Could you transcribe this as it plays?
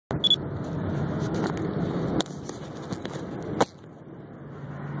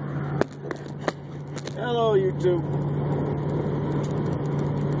Hello, YouTube.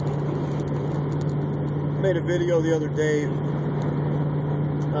 Made a video the other day.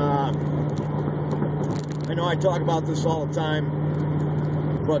 I know I talk about this all the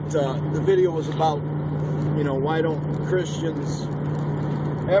time, but the video was about, you know, why don't Christians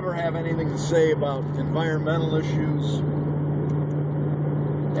ever have anything to say about environmental issues?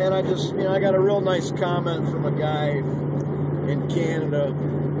 And I just, you know, I got a real nice comment from a guy in Canada.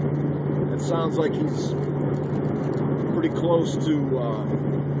 It sounds like he's pretty close to,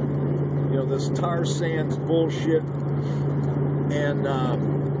 you know, this tar sands bullshit. And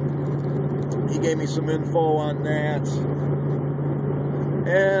he gave me some info on that.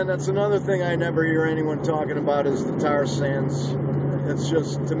 And that's another thing I never hear anyone talking about is the tar sands. It's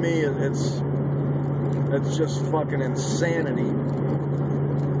just, to me, it's just fucking insanity.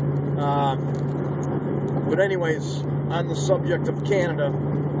 But anyways, on the subject of Canada,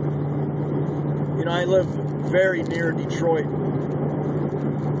 you know, I live very near Detroit,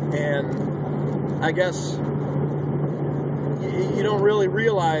 and I guess you don't really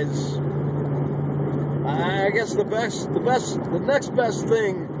realize. I guess the next best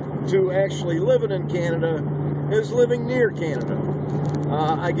thing to actually living in Canada is living near Canada.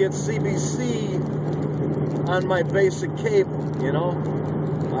 I get CBC on my basic cable, you know.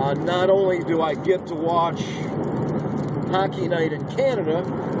 Not only do I get to watch Hockey Night in Canada,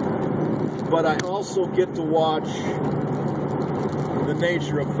 but I also get to watch The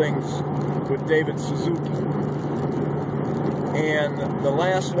Nature of Things with David Suzuki. And the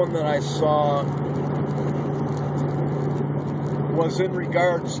last one that I saw was in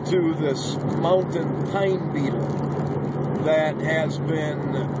regards to this mountain pine beetle that has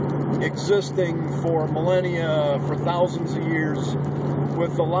been existing for millennia, for thousands of years,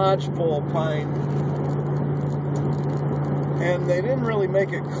 with the lodgepole pine. And they didn't really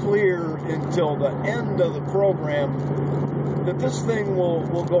make it clear until the end of the program that this thing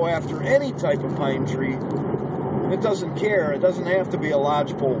will go after any type of pine tree. It doesn't care. It doesn't have to be a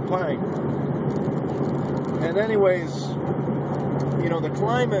lodgepole pine. And anyways, you know, the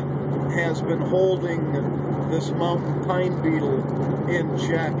climate has been holding this mountain pine beetle in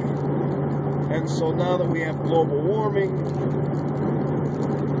check. And so now that we have global warming,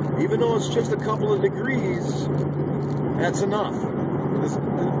 even though it's just a couple of degrees, that's enough.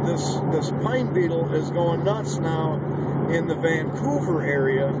 This pine beetle is going nuts now in the Vancouver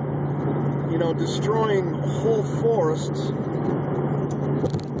area, you know, destroying whole forests.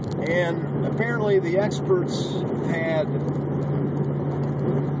 And apparently the experts had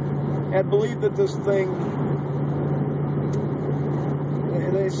believed that this thing,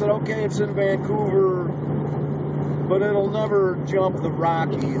 they said, okay, it's in Vancouver, but it'll never jump the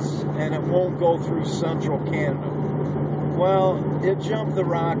Rockies, and it won't go through central Canada. Well, it jumped the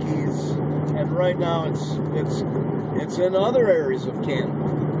Rockies, and right now it's in other areas of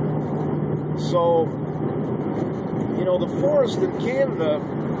Canada. So, you know, the forest in Canada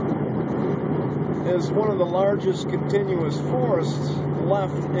is one of the largest continuous forests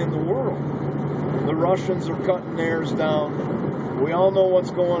left in the world. The Russians are cutting theirs down. We all know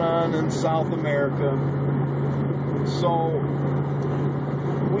what's going on in South America. So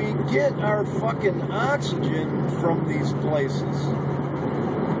we get our fucking oxygen from these places.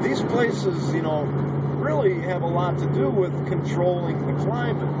 These places, you know, really have a lot to do with controlling the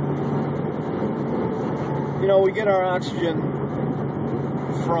climate. You know, we get our oxygen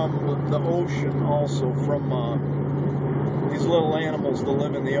from the ocean also, from these little animals that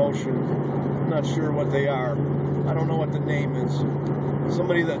live in the ocean. I'm not sure what they are. I don't know what the name is.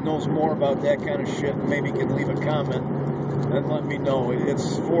 Somebody that knows more about that kind of shit maybe can leave a comment and let me know.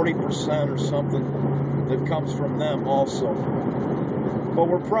 It's 40% or something that comes from them also. But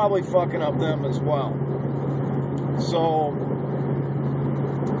we're probably fucking up them as well. So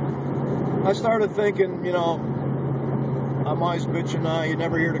I started thinking, you know, I'm always bitching now, you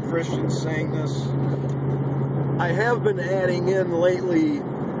never hear the Christians saying this. I have been adding in lately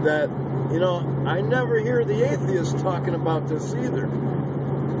that, you know, I never hear the atheists talking about this either.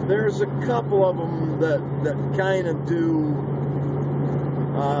 There's a couple of them that kind of do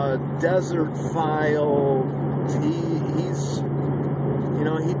Desert File. He's, you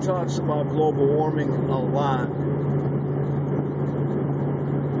know, he talks about global warming a lot.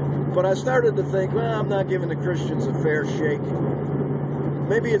 But I started to think, well, I'm not giving the Christians a fair shake.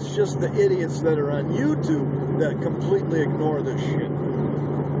 Maybe it's just the idiots that are on YouTube that completely ignore this shit.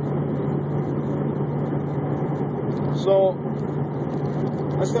 So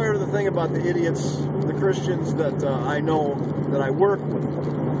I started to think about the idiots, the Christians that I know, that I work with.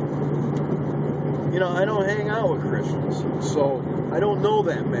 You know, I don't hang out with Christians, so I don't know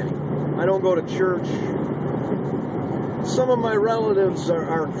that many. I don't go to church. some of my relatives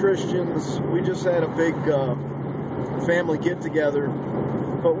are Christians. We just had a big family get-together,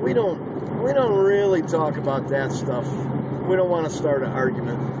 but we don't really talk about that stuff. We don't want to start an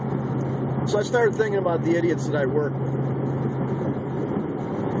argument. So I started thinking about the idiots that I work with.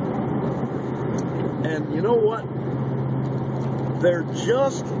 And you know what? They're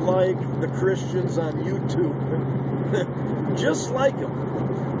just like the Christians on YouTube. Just like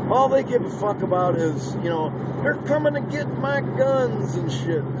them. All they give a fuck about is, you know, they're coming to get my guns and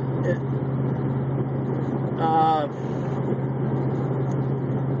shit.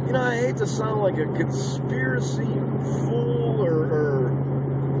 You know, I hate to sound like a conspiracy fool or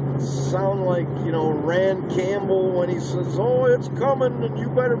sound like, you know, Rand Campbell when he says, oh, it's coming and you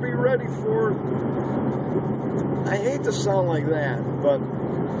better be ready for it. I hate to sound like that, but,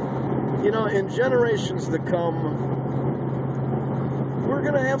 you know, in generations to come, we're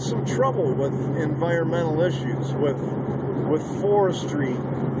going to have some trouble with environmental issues, with forestry,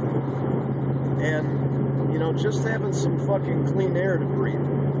 and, you know, just having some fucking clean air to breathe.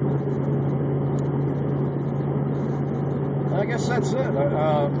 I guess that's it.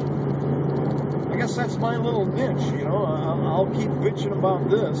 I guess that's my little niche, you know. I'll keep bitching about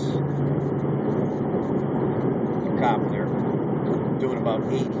this. The cop there, doing about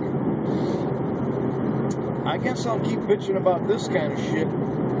 80. I guess I'll keep bitching about this kind of shit.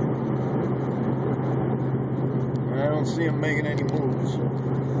 I don't see him making any moves.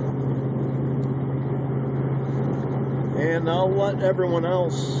 And I'll let everyone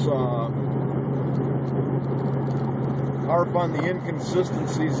else harp on the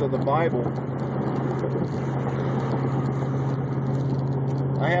inconsistencies of the Bible.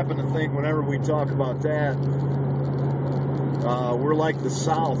 I happen to think whenever we talk about that, we're like the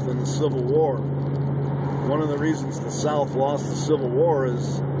South in the Civil War. One of the reasons the South lost the Civil War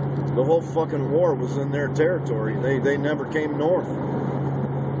is the whole fucking war was in their territory. They never came north.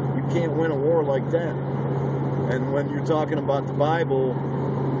 You can't win a war like that. And when you're talking about the Bible,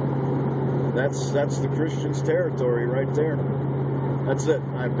 that's the Christian's territory right there. That's it.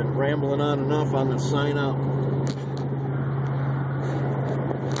 I've been rambling on enough. I'm going to sign out.